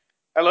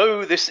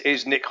Hello, this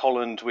is Nick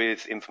Holland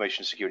with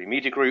Information Security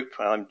Media Group,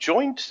 and I'm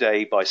joined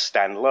today by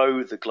Stan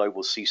Lowe, the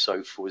Global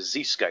CISO for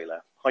Zscaler.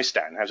 Hi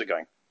Stan, how's it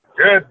going?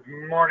 Good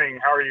morning,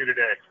 how are you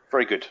today?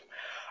 Very good.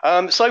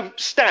 So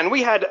Stan,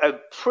 we had a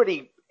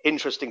pretty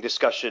interesting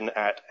discussion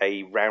at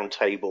a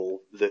roundtable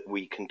that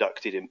we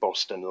conducted in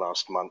Boston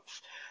last month.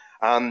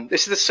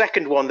 This is the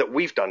second one that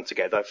we've done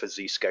together for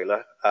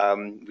Zscaler.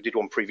 We did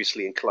one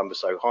previously in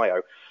Columbus,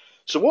 Ohio.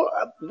 So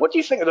what do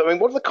you think?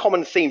 What are the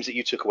common themes that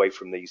you took away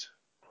from these?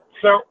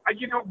 So,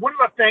 one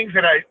of the things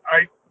that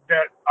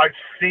I've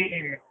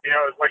seen,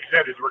 like I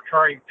said, is a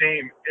recurring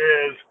theme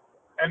is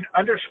an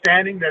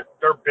understanding that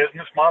their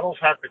business models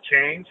have to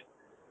change,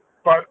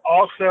 but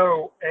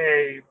also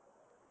a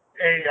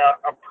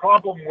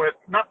problem with,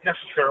 not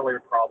necessarily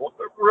a problem,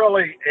 but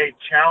really a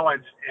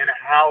challenge in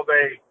how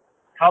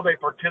they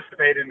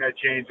participate in that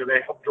change, or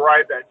they help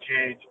drive that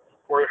change,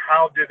 or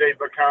how do they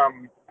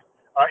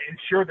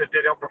ensure that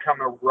they don't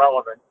become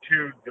irrelevant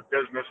to the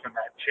business and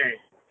that change.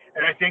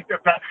 And I think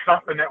that that's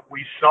something that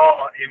we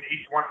saw in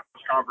each one of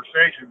those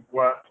conversations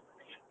was,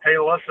 hey,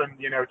 listen,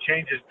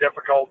 change is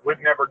difficult.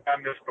 We've never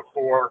done this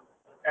before.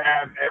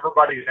 And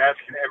everybody's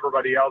asking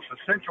everybody else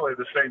essentially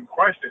the same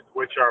questions,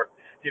 which are,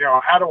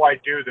 how do I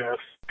do this?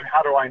 And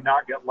how do I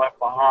not get left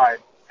behind?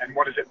 And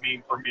what does it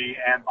mean for me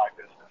and my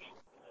business?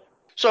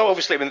 So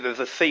obviously,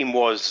 the theme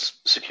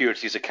was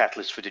security as a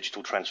catalyst for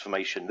digital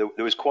transformation.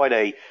 There was quite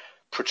a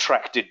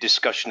protracted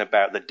discussion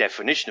about the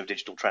definition of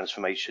digital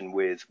transformation,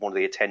 with one of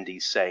the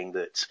attendees saying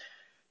that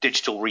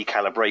digital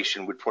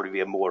recalibration would probably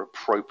be a more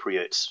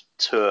appropriate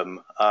term.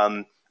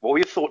 What were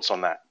your thoughts on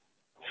that?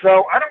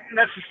 So I don't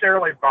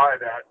necessarily buy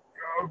that.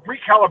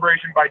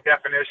 Recalibration by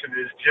definition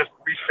is just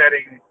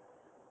resetting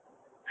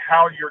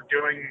how you're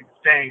doing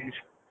things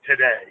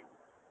today.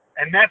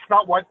 And that's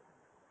not what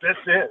this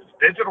is.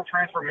 Digital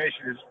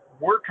transformation is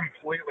we're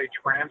completely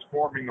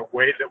transforming the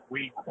way that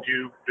we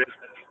do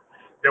business,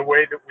 the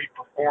way that we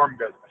perform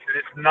business. And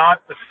it's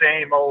not the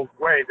same old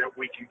way that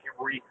we can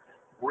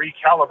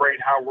recalibrate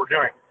how we're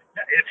doing.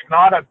 It's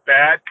not a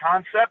bad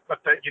concept, but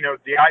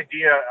the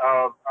idea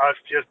of us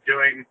just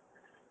doing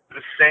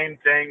the same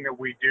thing that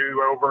we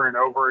do over and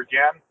over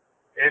again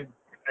in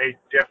a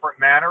different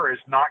manner is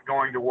not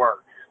going to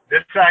work.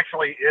 This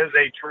actually is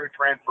a true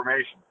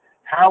transformation.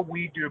 How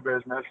we do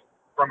business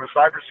from a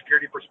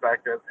cybersecurity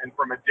perspective and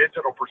from a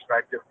digital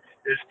perspective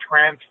is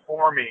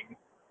transforming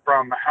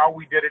from how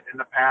we did it in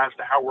the past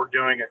to how we're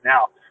doing it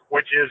now,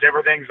 which is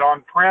everything's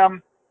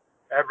on-prem,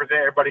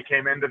 everybody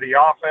came into the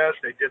office,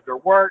 they did their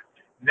work.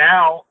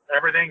 Now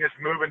everything is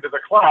moving to the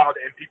cloud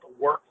and people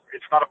work.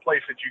 It's not a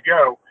place that you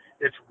go,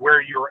 it's where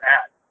you're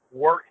at.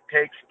 Work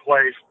takes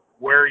place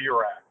where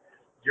you're at.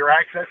 You're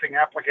accessing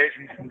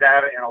applications and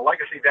data in a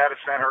legacy data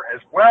center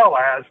as well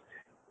as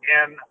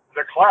in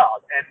the cloud.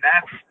 And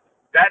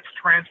that's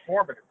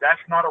transformative. That's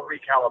not a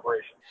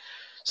recalibration.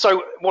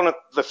 So one of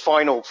the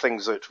final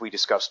things that we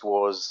discussed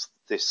was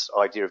this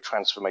idea of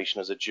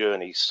transformation as a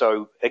journey.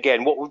 So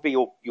again, what would be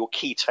your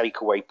key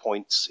takeaway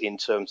points in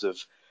terms of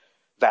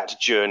that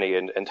journey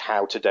and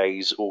how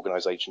today's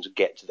organizations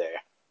get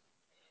there?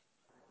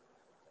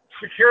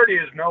 Security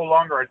is no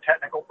longer a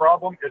technical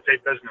problem, it's a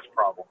business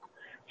problem.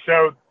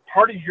 So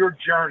part of your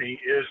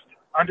journey is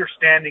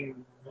understanding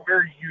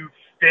where you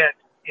fit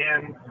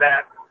in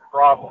that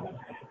problem.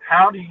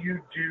 How do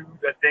you do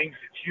the things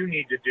that you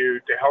need to do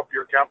to help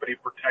your company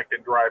protect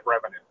and drive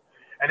revenue?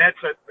 And that's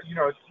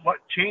it's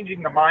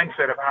changing the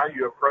mindset of how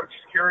you approach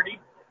security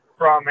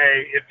from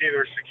it's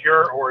either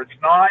secure or it's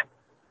not,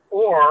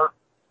 or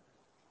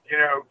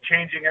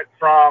changing it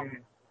from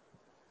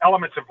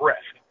elements of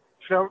risk.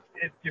 So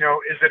is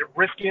it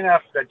risky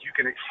enough that you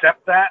can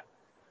accept that,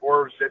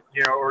 or is it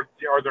or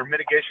are there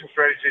mitigation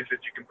strategies that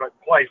you can put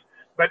in place?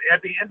 But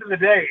at the end of the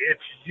day,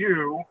 it's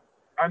you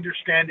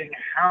understanding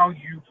how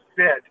you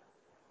fit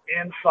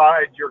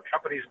inside your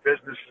company's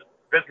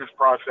business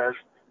process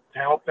to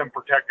help them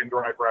protect and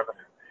drive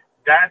revenue.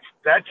 That's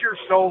your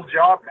sole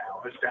job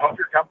now, is to help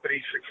your company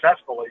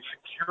successfully,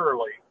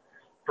 securely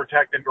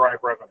protect and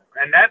drive revenue.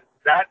 And that's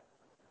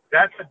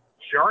a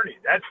journey.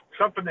 That's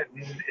something that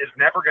is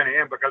never going to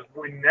end, because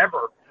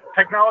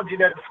technology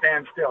doesn't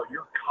stand still.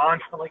 You're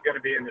constantly going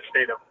to be in the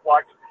state of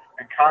flux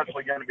and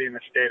constantly going to be in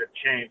the state of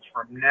change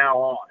from now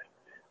on.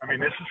 I mean,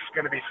 this is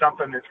going to be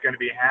something that's going to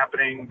be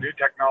happening. New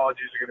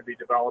technologies are going to be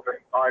developing.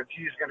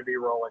 5G is going to be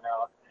rolling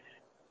out,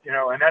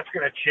 and that's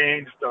going to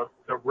change the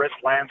risk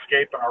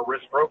landscape and our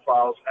risk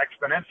profiles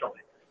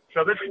exponentially.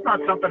 So this is not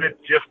something that's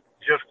just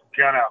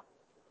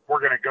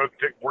we're going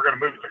to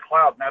move to the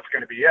cloud and that's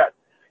going to be it.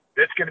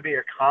 It's going to be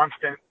a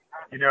constant,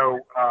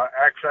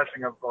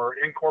 accessing of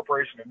or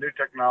incorporation of new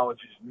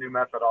technologies, new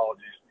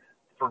methodologies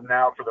from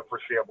now for the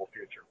foreseeable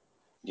future.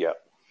 Yeah.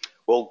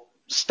 Well,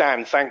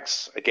 Stan,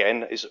 thanks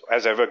again. It's,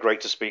 as ever,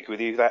 great to speak with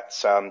you.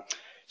 That's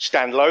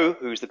Stan Lowe,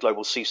 who's the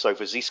Global CISO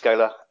for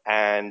Zscaler,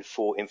 and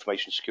for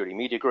Information Security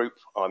Media Group,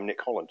 I'm Nick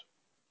Holland.